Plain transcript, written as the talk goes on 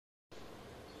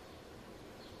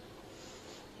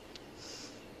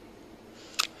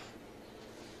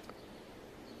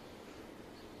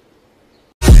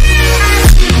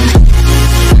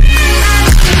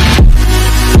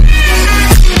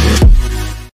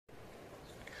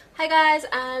Hi guys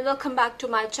and welcome back to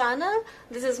my channel.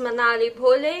 This is Manali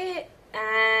Bhole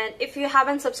and if you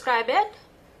haven't subscribed yet,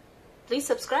 please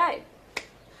subscribe.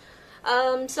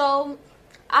 So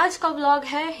आज का vlog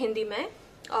है हिंदी में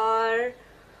और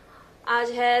आज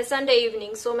है Sunday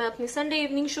evening. सो मैं अपनी संडे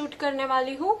इवनिंग शूट करने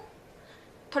वाली हूँ।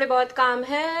 थोड़े बहुत काम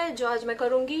है जो आज मैं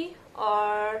करूँगी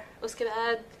और उसके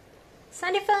बाद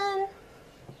संडे फन।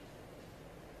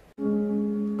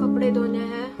 कपड़े धोने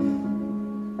हैं,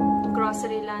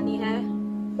 ग्रोसरी लानी है,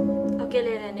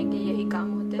 अकेले रहने के यही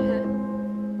काम होते हैं।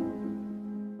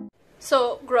 सो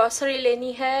ग्रोसरी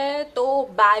लेनी है तो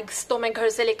बैग्स तो मैं घर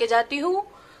से लेके जाती हूँ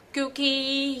क्योंकि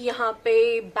यहाँ पे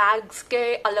बैग्स के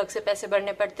अलग से पैसे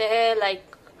भरने पड़ते हैं,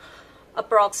 लाइक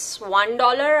अप्रॉक्स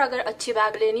 $1 अगर अच्छी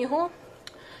बैग लेनी हो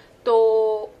तो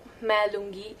मैं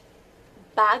लूंगी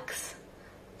bags,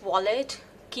 wallet,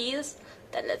 keys.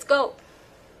 Then let's go.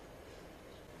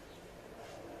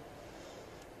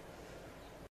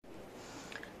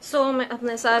 सो मैं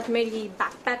अपने साथ मेरी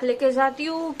बैकपैक लेके जाती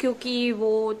हूँ क्योंकि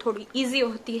वो थोड़ी इजी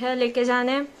होती है लेके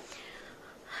जाने।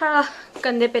 हाँ,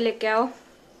 कंधे पे लेके आओ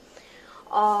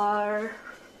और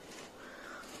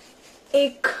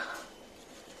एक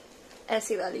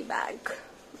ऐसी वाली बैग।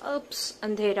 अप्स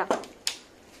अंधेरा।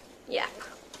 या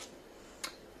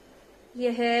ये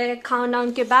है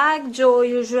काउंटडाउन की बैग जो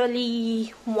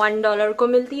यूजुअली $1 को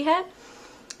मिलती है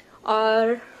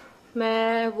और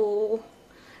मैं वो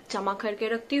जमा करके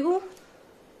रखती हूँ।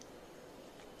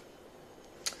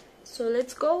 So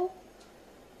let's go.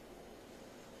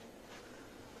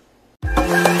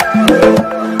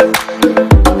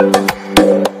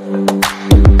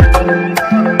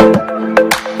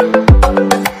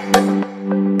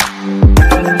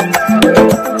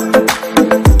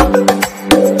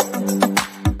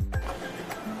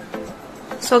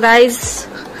 So guys,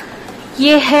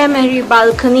 ये है मेरी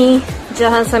बालकनी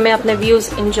जहां से मैं अपने व्यूज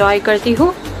एंजॉय करती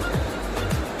हूँ।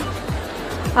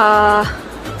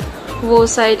 वो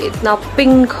साइड इतना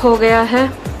पिंक हो गया है,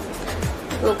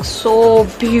 लुक सो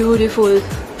ब्यूटीफुल।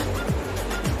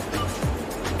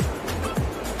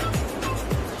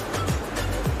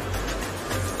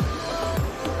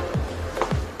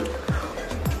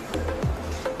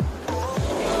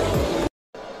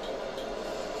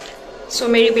 सो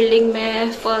मेरी बिल्डिंग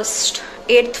में फर्स्ट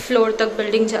 8th फ्लोर तक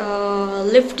बिल्डिंग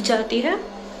लिफ्ट जाती है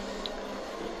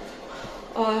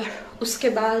और उसके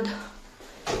बाद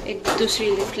एक दूसरी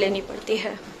लिफ्ट लेनी पड़ती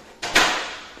है।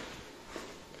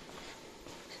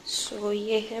 सो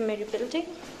ये है मेरी बिल्डिंग,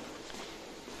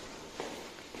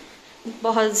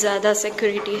 बहुत ज़्यादा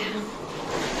सिक्योरिटी है।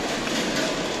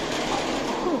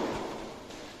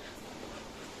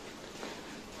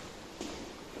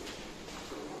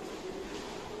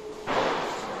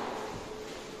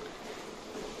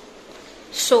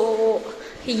 सो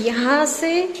यहाँ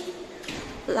से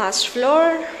लास्ट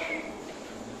फ्लोर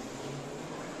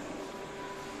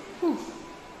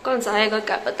कौन सा आएगा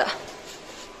क्या पता।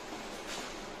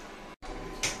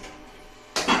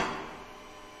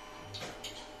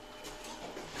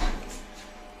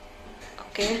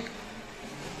 ओके,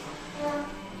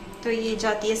 तो ये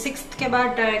जाती है 6th के बाद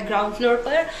डायरेक्ट ग्राउंड फ्लोर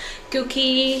पर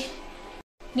क्योंकि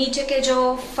नीचे के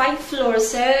जो 5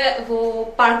 फ्लोर्स है वो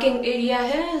पार्किंग एरिया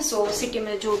है। सो सिटी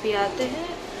में जो भी आते हैं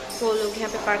वो लोग यहाँ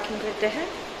पे पार्किंग करते हैं।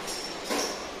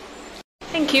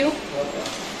 Thank you.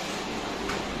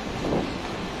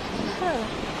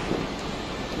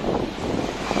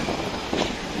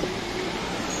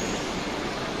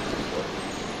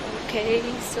 Okay,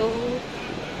 so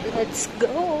let's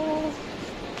go.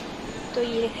 तो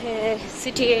ये है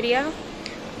सिटी एरिया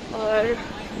और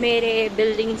मेरे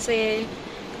बिल्डिंग से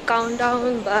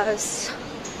काउंटडाउन बस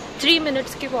 3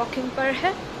 मिनट्स की वॉकिंग पर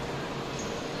है।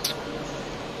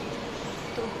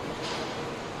 तो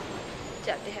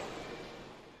जाते हैं।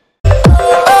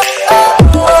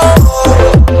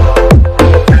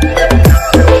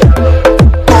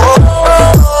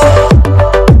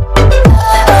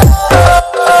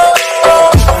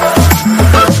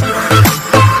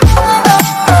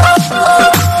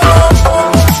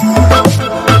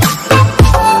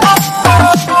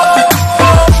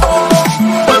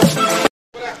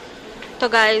 तो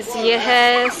गाइज, ये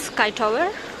है स्काई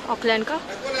टावर ऑकलैंड का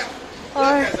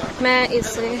और मैं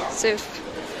इससे सिर्फ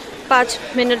 5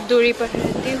 मिनट दूरी पर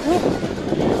रहती हूँ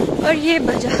और ये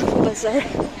बाजार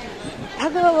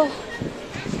भागो।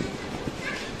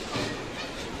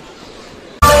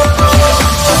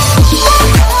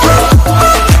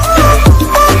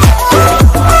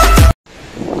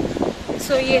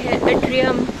 सो ये है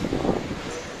एट्रियम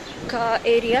का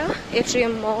एरिया,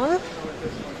 एट्रियम मॉल,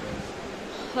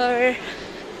 और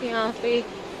यहाँ पे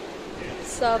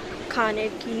सब खाने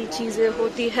की चीज़ें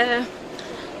होती है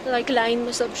लाइक लाइन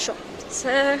में सब शॉप्स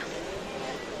है।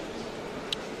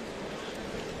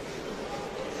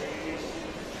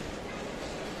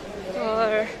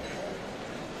 और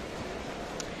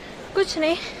कुछ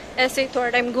नहीं, ऐसे ही थोड़ा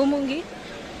टाइम घूमूंगी,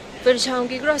 फिर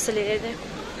जाऊंगी ग्रोसरी लेने।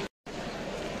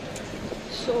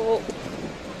 सो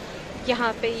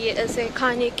यहाँ पे ये ऐसे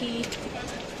खाने की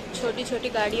छोटी छोटी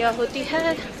गाड़ियाँ होती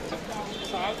है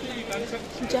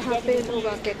जहाँ पे लोग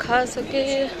आके खा सके।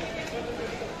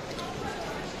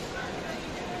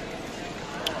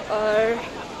 और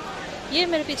ये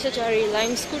मेरे पीछे जा रही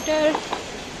लाइम स्कूटर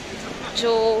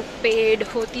जो पेड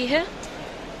होती है।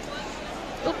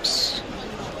 उप्स,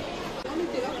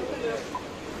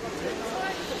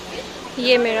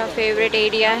 ये मेरा फेवरेट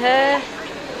एरिया है।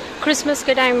 क्रिसमस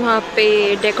के टाइम वहाँ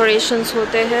पे डेकोरेशंस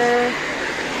होते हैं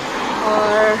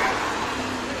और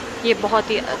ये बहुत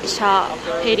ही अच्छा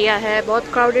एरिया है।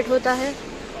 बहुत क्राउडेड होता है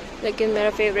लेकिन मेरा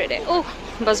फेवरेट है। ओह,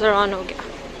 बजर ऑन हो गया,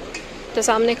 तो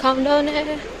सामने काउंटडाउन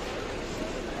है।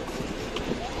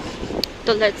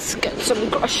 तो लेट्स गेट सम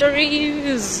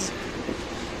ग्रोसरीज।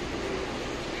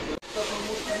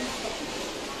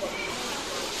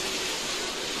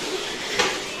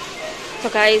 तो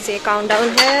गाइस, ये काउंटडाउन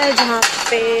है जहाँ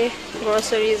पे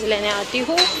ग्रोसरीज लेने आती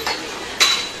हूँ।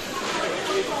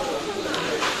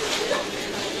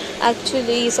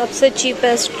 एक्चुअली सबसे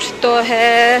चीपेस्ट तो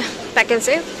है पैकेज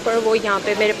से, पर वो यहाँ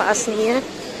पे मेरे पास नहीं है,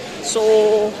 सो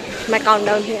मैं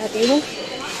काउंटडाउन ही आती हूँ।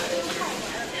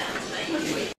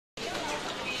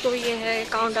 तो ये है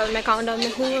काउंटडाउन। मैं काउंटडाउन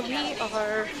में हूँ अभी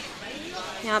और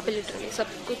यहाँ पे लिटरली सब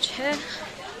कुछ है।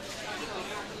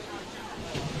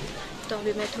 तो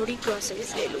अभी मैं थोड़ी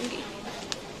ग्रोसरीज ले लूँगी।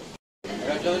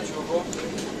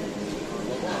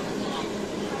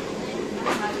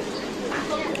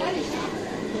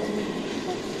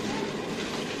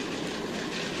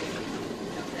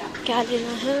 क्या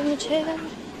लेना है मुझे?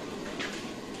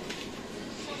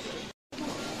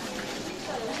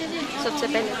 सबसे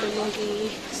पहले तो लूँगी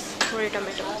थोड़े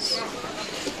टमाटोस।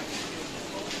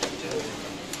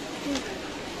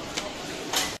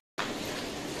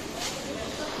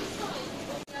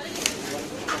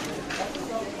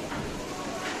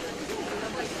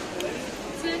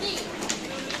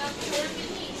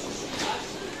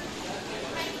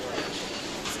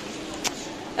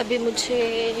 अभी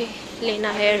मुझे लेना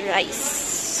है राइस,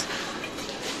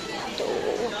 तो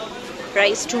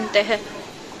राइस ढूंढते हैं।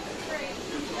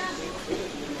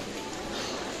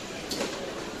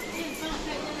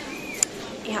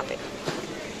 यहाँ पे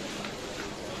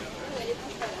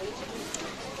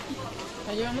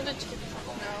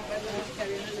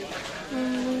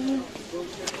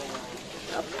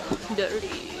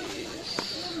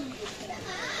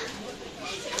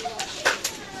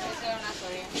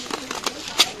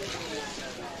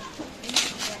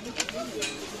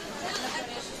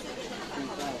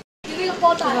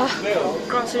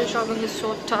grocery shopping is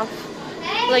so tough.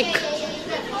 Like,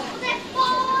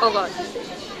 oh god,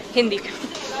 Hindi.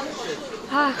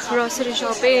 हाँ, ग्रोसरी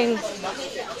शॉपिंग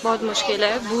बहुत मुश्किल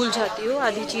है, भूल जाती हूँ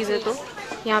आधी चीज़ें। तो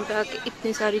यहाँ पे आके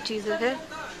इतनी सारी चीज़ें हैं,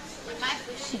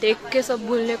 देख के सब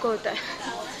भूलने को होता है,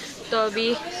 तो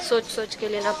अभी सोच सोच के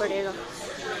लेना पड़ेगा।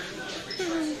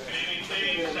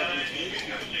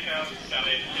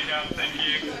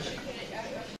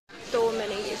 तो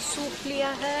मैंने ये सूप लिया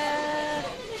है,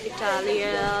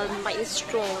 Italian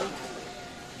माइस्ट्रोन।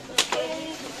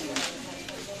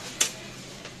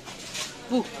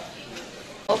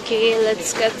 Okay,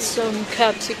 let's get some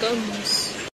capsicums.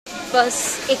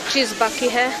 बस एक चीज़ बाकी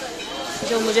है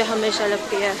जो मुझे हमेशा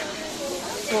लगती है,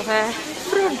 वो है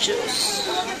फ्रूट जूस।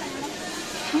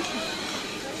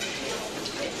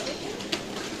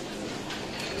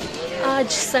 आज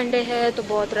संडे है तो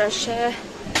बहुत रश है,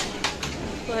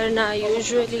 वरना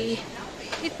यूजुअली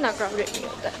इतना क्राउडेड नहीं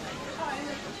होता है।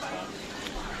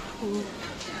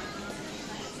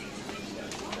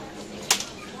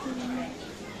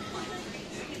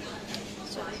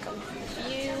 So I'm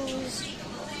confused.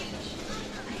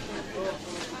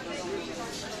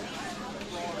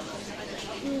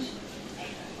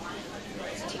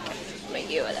 ठीक है, मैं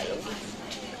ये वाला लूँगी,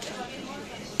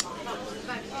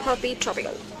 Puppy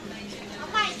Tropical।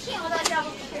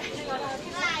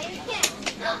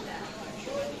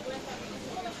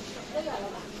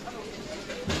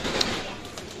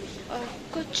 और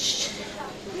कुछ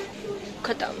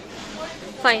खत्म,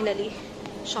 फाइनली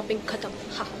शॉपिंग खत्म।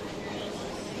 हाँ,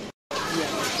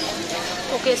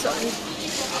 ओके, सो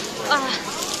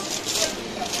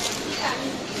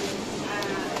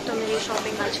तो मेरी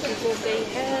शॉपिंग आज की हो गई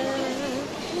है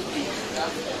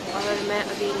और मैं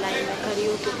अभी लाइन में खड़ी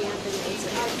हूँ क्योंकि यहाँ पे लाइन से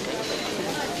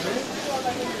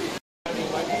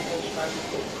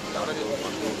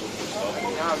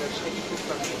aber ich hätte gut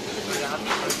verstanden. Wir hatten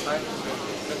schon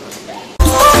 200.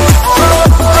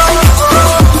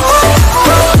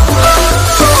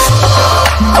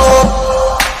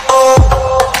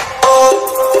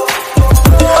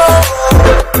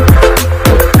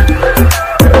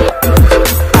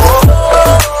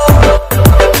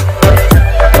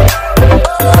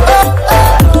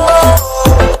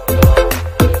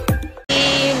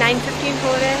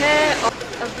 हो रहे हैं और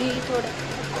अभी थोड़ा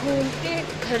घूम के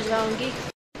घर जाऊंगी।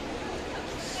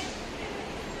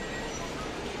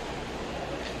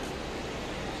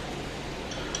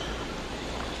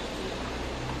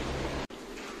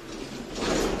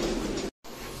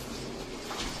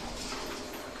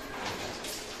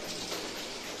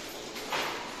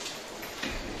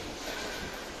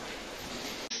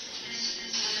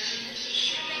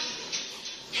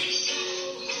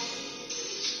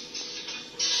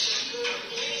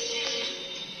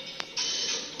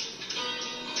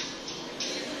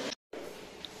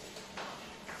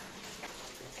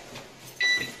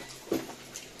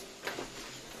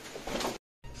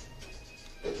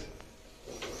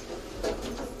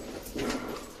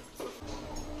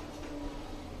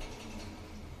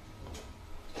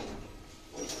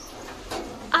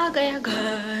 आ गया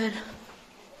घर।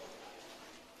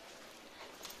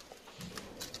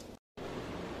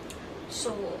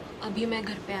 अभी मैं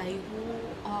घर पे आई हूँ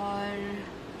और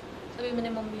अभी मैंने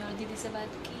मम्मी और दीदी से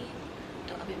बात की,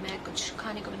 तो अभी मैं कुछ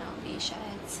खाने को बनाऊंगी,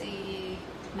 शायद से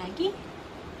मैगी,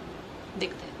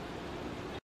 देखते हैं।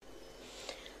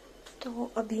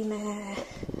 तो अभी मैं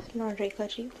लॉन्ड्री कर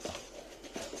रही हूँ।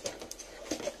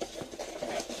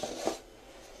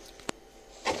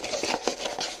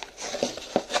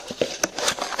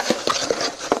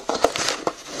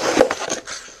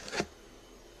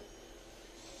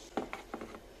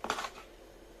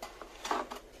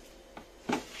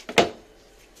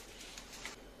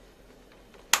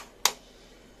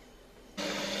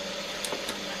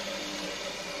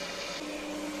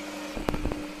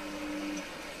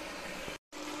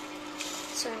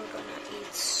 So I'm gonna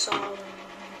eat some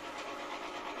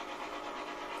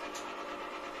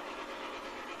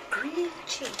grilled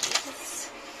cheese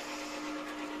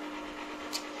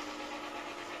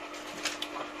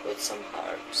with some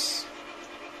herbs.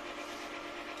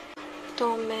 तो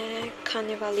मैं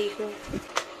खाने वाली हूँ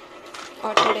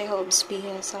और थोड़े herbs भी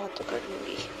है साथ कर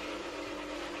लूँगी।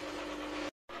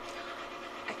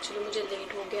 एक्चुअली मुझे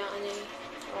लेट हो गया आने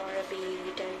और अभी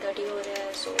 10:30 हो रहा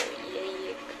है, सो यही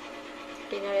एक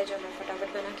डिनर है जो मैं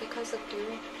फटाफट बना के खा सकती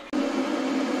हूँ।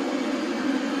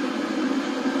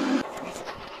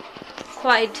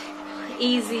 क्वाइट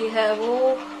इजी है वो,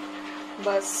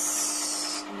 बस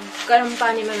गर्म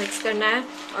पानी में मिक्स करना है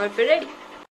और फिर रेडी।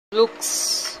 लुक्स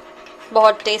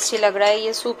बहुत टेस्टी लग रहा है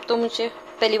ये सूप, तो मुझे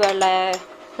पहली बार लाया है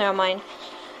मेरा माइंड।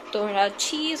 तो मेरा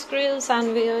चीज़ ग्रिल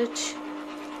सैंडविच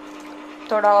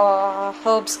थोड़ा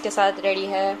हर्ब्स के साथ रेडी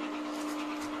है।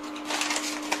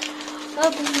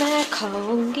 अब मैं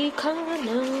खाऊंगी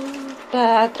खाना।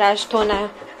 पैर ट्रैश धोना है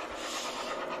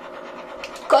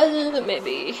कल में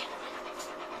भी।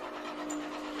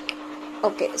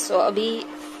 ओके, सो अभी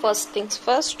फर्स्ट थिंग्स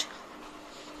फर्स्ट,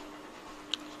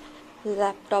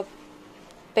 लैपटॉप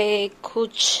पे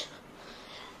कुछ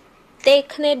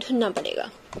देखने ढूंढना पड़ेगा।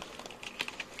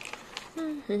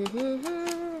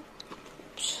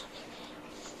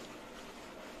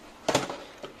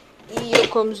 Here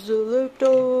comes the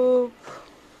laptop.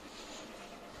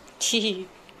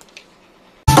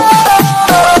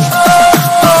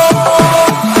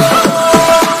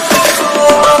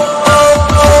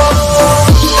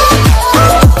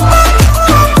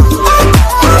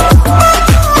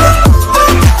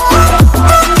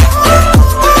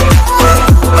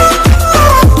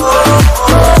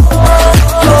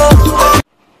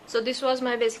 So this was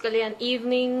my basically an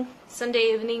evening, Sunday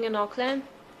evening in Auckland.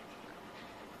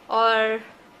 और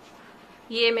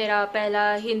ये मेरा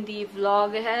पहला हिंदी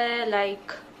व्लॉग है,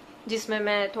 लाइक जिसमें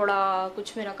मैं थोड़ा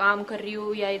कुछ मेरा काम कर रही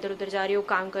हूँ या इधर उधर जा रही हूँ,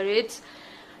 काम कर रही हूँ।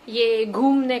 ये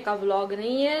घूमने का व्लॉग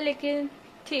नहीं है, लेकिन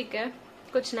ठीक है,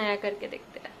 कुछ नया करके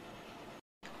देखते हैं।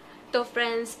 तो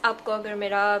फ्रेंड्स, आपको अगर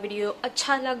मेरा वीडियो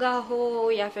अच्छा लगा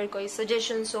हो या फिर कोई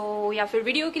सजेशंस हो या फिर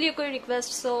वीडियो के लिए कोई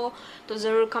रिक्वेस्ट हो तो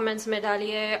ज़रूर कमेंट्स में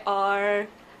डालिए और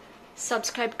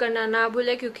सब्सक्राइब करना ना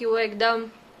भूले, क्योंकि वो एकदम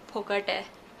फोकट है।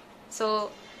 So,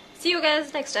 see you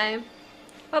guys next time.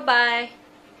 Bye bye.